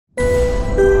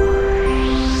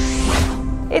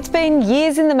It's been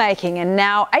years in the making and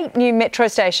now 8 new metro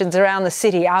stations around the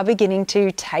city are beginning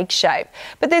to take shape.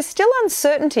 But there's still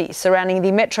uncertainty surrounding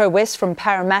the Metro West from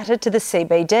Parramatta to the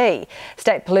CBD.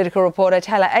 State political reporter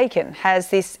Taylor Aiken has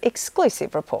this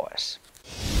exclusive report.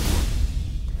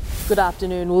 Good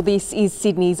afternoon. Well, this is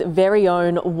Sydney's very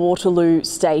own Waterloo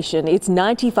Station. It's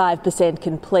 95%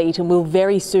 complete and will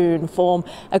very soon form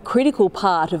a critical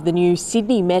part of the new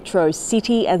Sydney Metro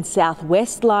City and South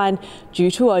West line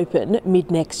due to open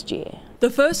mid-next year. The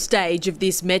first stage of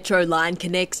this metro line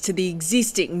connects to the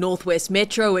existing Northwest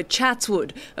Metro at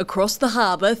Chatswood, across the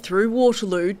harbour through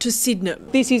Waterloo to Sydenham.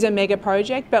 This is a mega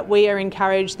project, but we are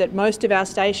encouraged that most of our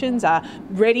stations are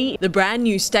ready. The brand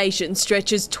new station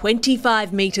stretches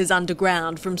 25 metres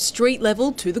underground from street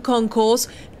level to the concourse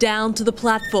down to the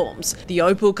platforms. The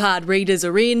Opal card readers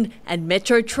are in and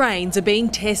metro trains are being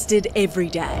tested every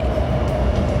day.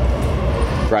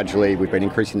 Gradually, we've been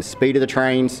increasing the speed of the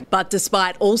trains. But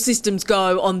despite all systems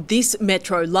go on this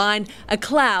metro line, a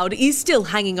cloud is still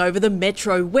hanging over the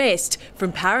Metro West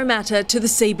from Parramatta to the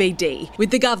CBD,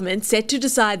 with the government set to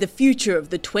decide the future of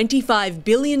the $25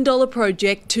 billion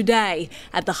project today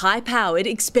at the High-Powered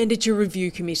Expenditure Review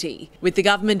Committee, with the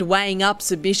government weighing up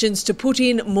submissions to put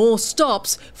in more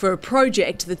stops for a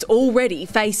project that's already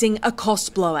facing a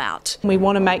cost blowout. We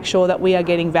want to make sure that we are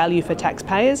getting value for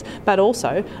taxpayers, but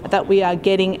also that we are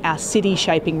getting our city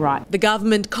shaping right. The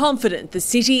government confident the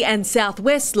City and South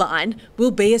West line will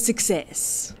be a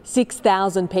success.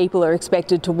 6,000 people are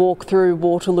expected to walk through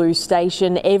Waterloo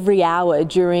Station every hour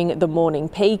during the morning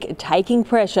peak, taking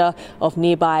pressure off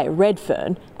nearby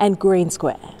Redfern and Green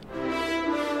Square.